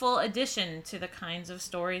wonderful addition to the kinds of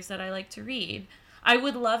stories that I like to read. I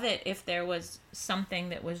would love it if there was something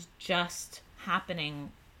that was just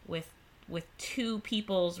happening with two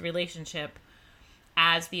people's relationship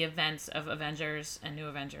as the events of Avengers and New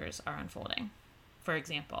Avengers are unfolding, for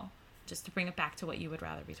example. Just to bring it back to what you would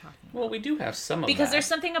rather be talking about. Well, we do have some of that. Because there's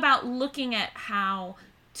something about looking at how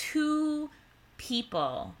two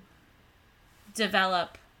people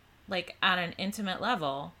develop, like, at an intimate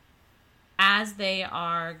level as they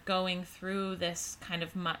are going through this kind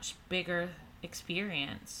of much bigger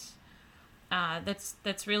experience.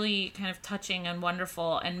 That's really kind of touching and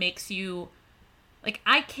wonderful and makes you, like,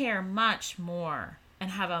 I care much more and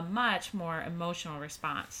have a much more emotional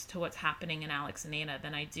response to what's happening in Alex and Ada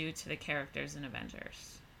than I do to the characters in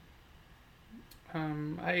Avengers.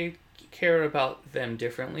 I care about them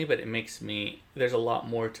differently, but it makes me, there's a lot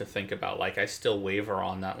more to think about. Like, I still waver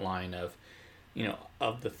on that line of,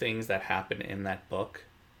 of the things that happen in that book,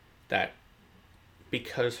 that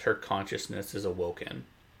because her consciousness is awoken,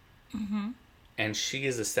 and she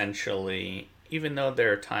is essentially, even though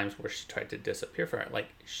there are times where she tried to disappear from it, like,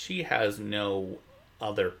 she has no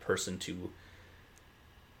other person to,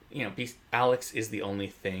 Alex is the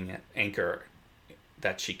only anchor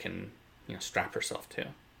that she can, strap herself to.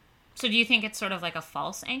 So do you think it's sort of like a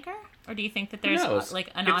false anchor? Or do you think that there's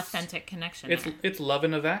an authentic connection there? It's love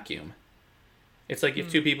in a vacuum. It's like if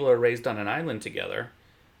two people are raised on an island together,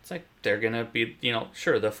 it's like they're going to be,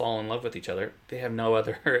 sure, they'll fall in love with each other. They have no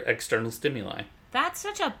other external stimuli. That's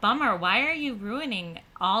such a bummer. Why are you ruining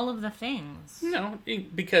all of the things? No,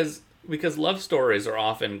 because love stories are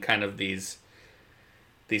often kind of these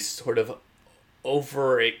sort of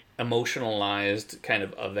over emotionalized kind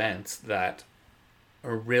of events that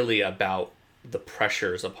are really about the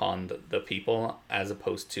pressures upon the people, as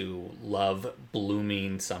opposed to love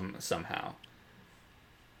blooming somehow.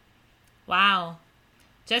 Wow.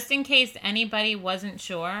 Just in case anybody wasn't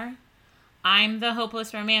sure, I'm the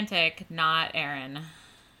hopeless romantic, not Aaron.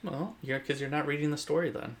 Well, because you're not reading the story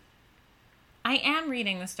then. I am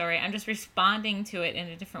reading the story. I'm just responding to it in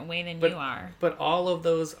a different way than you are. But all of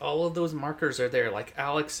those markers are there. Like,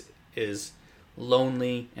 Alex is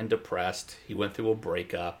lonely and depressed. He went through a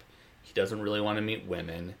breakup. He doesn't really want to meet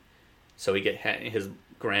women. So his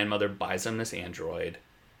grandmother buys him this android.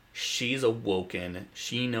 She's awoken.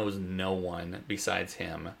 She knows no one besides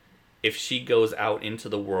him. If she goes out into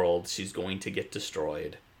the world, she's going to get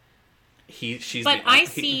destroyed. I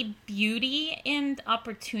see beauty and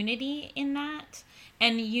opportunity in that,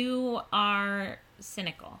 and you are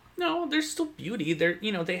cynical. No, there's still beauty.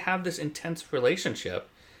 They have this intense relationship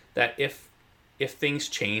that if things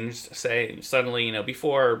changed, say suddenly,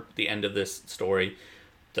 before the end of this story,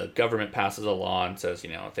 the government passes a law and says,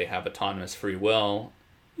 if they have autonomous free will,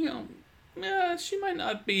 she might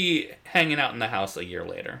not be hanging out in the house a year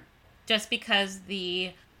later. Just because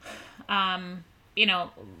the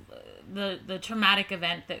traumatic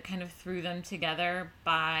event that kind of threw them together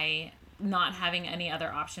by not having any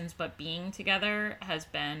other options but being together has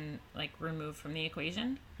been, like, removed from the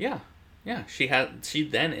equation. Yeah. She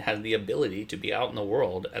then has the ability to be out in the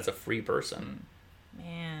world as a free person.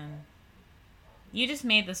 Man, you just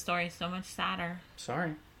made the story so much sadder.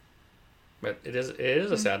 Sorry. But it is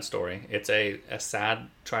a sad story. It's a sad,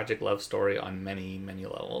 tragic love story on many, many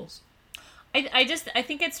levels. I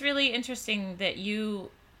think it's really interesting that you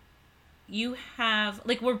have,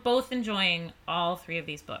 like, we're both enjoying all three of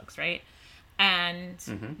these books, right?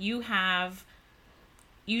 And you have,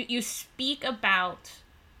 you speak about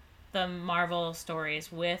the Marvel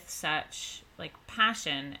stories with such, like,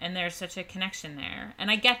 passion, and there's such a connection there. And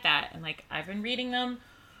I get that. And, like, I've been reading them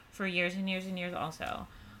for years and years and years also.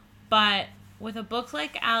 But with a book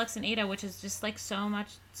like Alex and Ada, which is just, like, so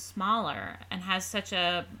much smaller and has such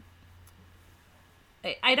a...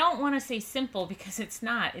 I don't want to say simple, because it's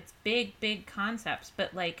not. It's big, big concepts.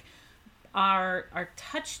 But, like, our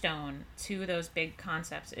touchstone to those big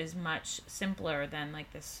concepts is much simpler than,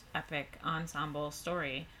 like, this epic ensemble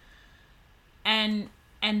story. And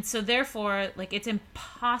so, therefore, like, it's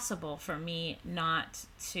impossible for me not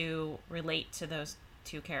to relate to those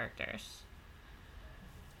two characters.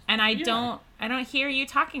 And I don't hear you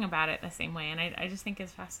talking about it the same way, and I just think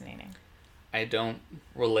it's fascinating. I don't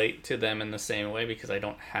relate to them in the same way because I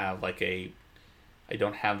don't have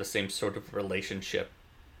the same sort of relationship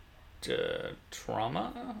to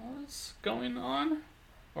trauma going on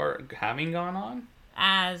or having gone on.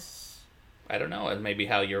 As I don't know, as maybe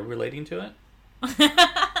how you're relating to it.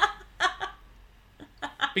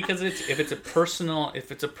 Because if it's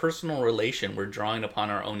a personal relation, we're drawing upon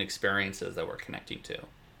our own experiences that we're connecting to,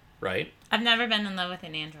 right? I've never been in love with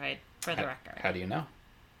an android, for the record. How do you know?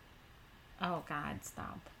 Oh God,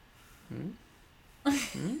 stop.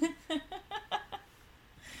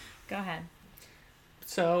 Go ahead.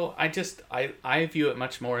 So I view it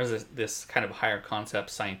much more as this kind of higher concept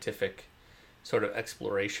scientific sort of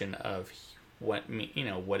exploration of what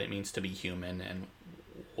it means to be human and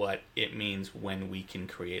what it means when we can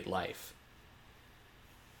create life.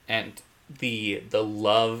 And the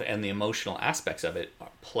love and the emotional aspects of it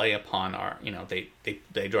play upon our,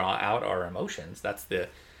 they draw out our emotions. That's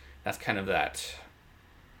kind of that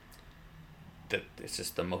it's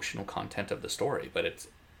just the emotional content of the story, but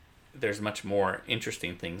there's much more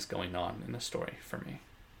interesting things going on in the story for me.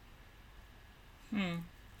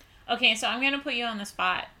 Okay, so I'm going to put you on the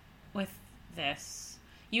spot with this.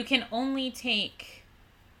 You can only take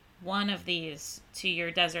one of these to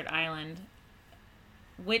your desert island.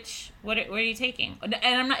 What are you taking?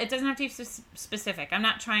 And it doesn't have to be specific. I'm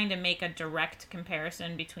not trying to make a direct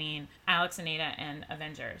comparison between Alex and Ada and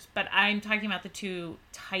Avengers, but I'm talking about the two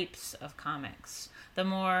types of comics. The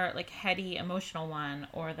more, like, heady, emotional one,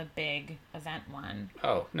 or the big event one.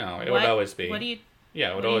 Oh, no, it would always be. What do you...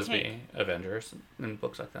 Yeah, it would always be Avengers and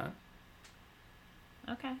books like that.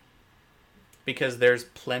 Okay. Because there's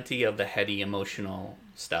plenty of the heady, emotional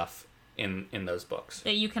stuff in those books.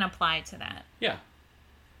 That you can apply to that. Yeah.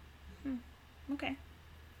 Okay.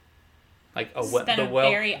 Like It's been a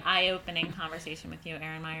very eye-opening conversation with you,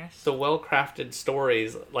 Aaron Myers. The well-crafted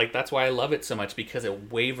stories, like, that's why I love it so much, because it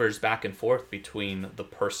wavers back and forth between the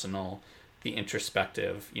personal, the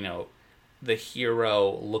introspective, the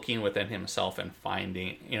hero looking within himself and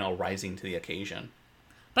finding, rising to the occasion.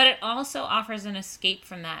 But it also offers an escape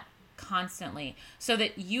from that constantly, so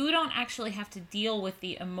that you don't actually have to deal with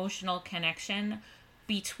the emotional connection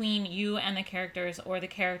between you and the characters, or the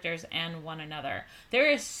characters and one another. There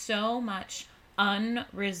is so much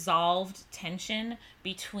unresolved tension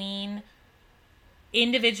between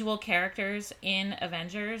individual characters in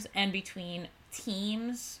Avengers and between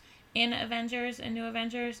teams in Avengers and New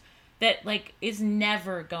Avengers that, like, is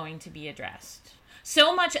never going to be addressed.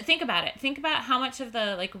 So much, think about it. Think about how much of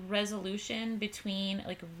the, like, resolution between,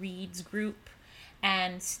 like, Reed's group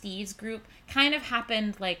and Steve's group kind of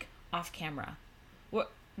happened, like, off camera.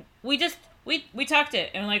 We talked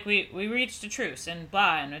it, and, like, we reached a truce and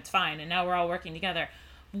blah, and it's fine, and now we're all working together.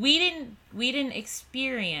 We didn't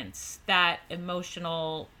experience that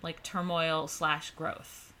emotional, like, turmoil /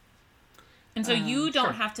 growth. And so you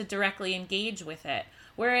don't have to directly engage with it.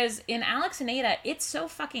 Whereas in Alex and Ada, it's so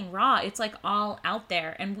fucking raw. It's, like, all out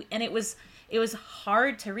there, and it was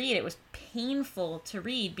hard to read. It was painful to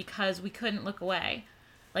read because we couldn't look away.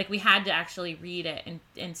 Like, we had to actually read it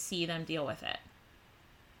and see them deal with it.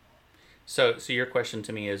 So your question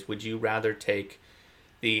to me is, would you rather take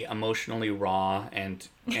the emotionally raw and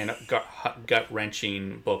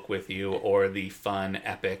gut-wrenching book with you, or the fun,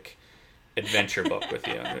 epic adventure book with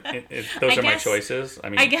you? Those are my choices. I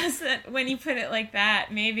mean, I guess that when you put it like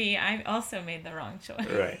that, maybe I also made the wrong choice.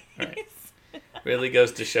 Right. Really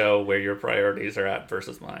goes to show where your priorities are at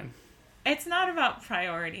versus mine. It's not about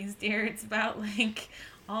priorities, dear. It's about, like,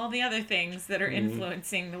 all the other things that are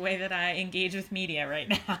influencing the way that I engage with media right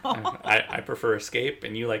now. I prefer escape,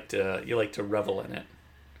 and you like to revel in it.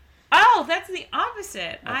 Oh, No, that's the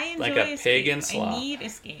opposite. I enjoy like a escape. pig in slop. I need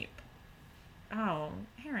escape. Oh,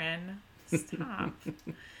 Aaron, stop.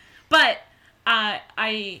 But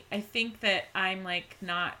I think that I'm like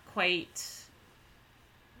not quite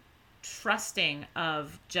trusting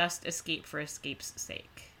of just escape for escape's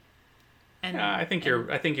sake. And I think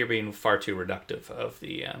you're being far too reductive of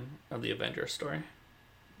the Avengers story.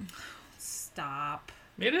 Stop.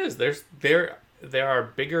 It is. There are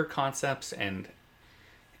bigger concepts and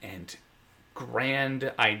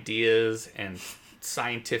grand ideas and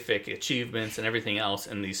scientific achievements and everything else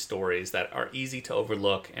in these stories that are easy to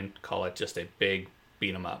overlook and call it just a big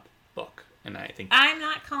beat 'em up book. And I think I'm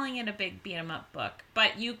not calling it a big beat 'em up book,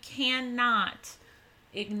 but you cannot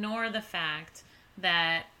ignore the fact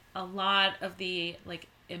that a lot of the like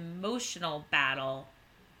emotional battle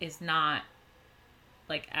is not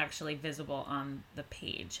like actually visible on the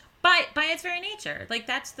page. But by its very nature, like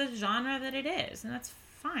that's the genre that it is, and that's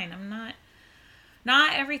fine.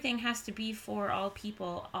 Not everything has to be for all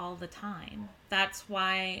people all the time. That's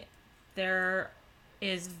why there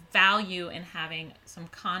is value in having some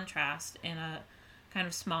contrast in a kind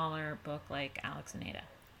of smaller book like Alex and Ada.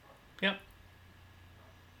 Yep.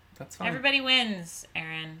 That's fine. Everybody wins,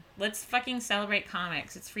 Aaron. Let's fucking celebrate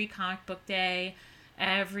comics. It's Free Comic Book Day.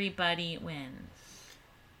 Everybody wins.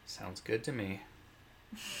 Sounds good to me.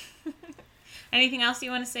 Anything else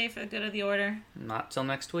you want to say for the good of the order? Not till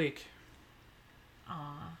next week.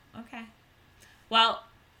 Aw, okay. Well,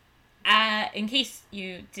 in case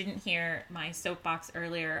you didn't hear my soapbox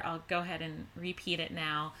earlier, I'll go ahead and repeat it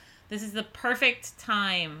now. This is the perfect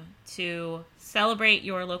time to celebrate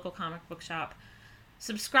your local comic book shop.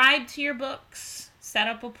 Subscribe to your books, set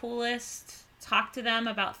up a pull list, talk to them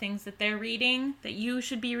about things that they're reading, that you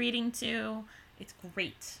should be reading too. It's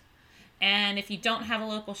great. And if you don't have a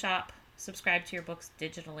local shop, subscribe to your books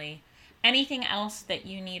digitally. Anything else that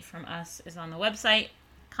you need from us is on the website,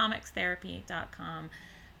 comicstherapy.com.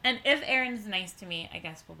 And if Aaron's nice to me, I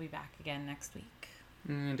guess we'll be back again next week.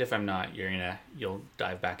 And if I'm not, you'll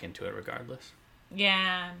dive back into it regardless.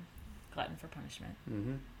 Yeah, glutton for punishment.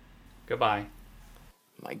 Mm-hmm. Goodbye.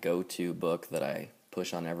 My go-to book that I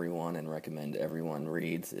push on everyone and recommend everyone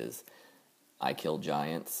reads is I Kill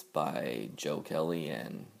Giants by Joe Kelly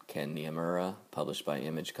and Ken Niimura, published by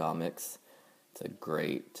Image Comics. It's a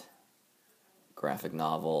great graphic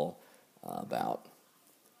novel about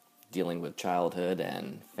dealing with childhood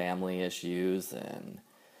and family issues and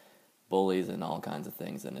bullies and all kinds of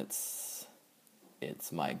things, and it's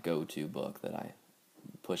my go-to book that I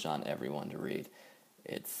push on everyone to read.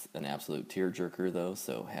 It's an absolute tearjerker, though,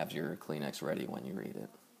 so have your Kleenex ready when you read it.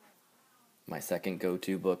 My second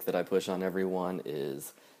go-to book that I push on everyone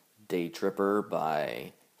is Day Tripper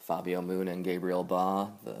by Fabio Moon and Gabriel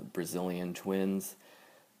Ba, the Brazilian twins.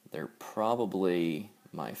 They're probably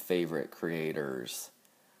my favorite creators.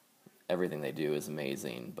 Everything they do is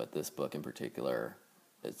amazing, but this book in particular,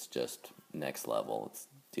 it's just next level. It's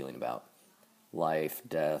dealing about life,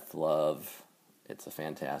 death, love. It's a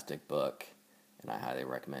fantastic book, and I highly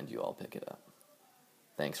recommend you all pick it up.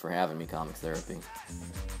 Thanks for having me, Comics Therapy.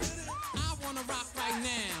 I wanna rock right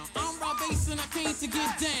now. I'm Rob Bass and I came to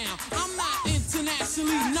get down. I'm not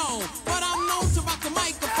internationally known, but I'm known to rock the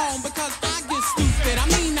microphone because I get stupid. I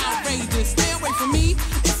mean outrageous. Stay away from me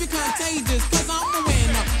if you're contagious, cause I'm the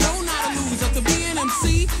winner. No, not a loser. To be an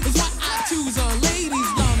MC is what I choose.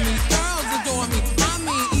 Ladies love me, girls adore me. I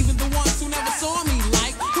mean, even the ones who never saw me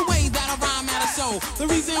like the way that I rhyme at a show. The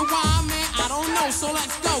reason why, man, I don't know. So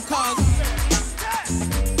let's go, cause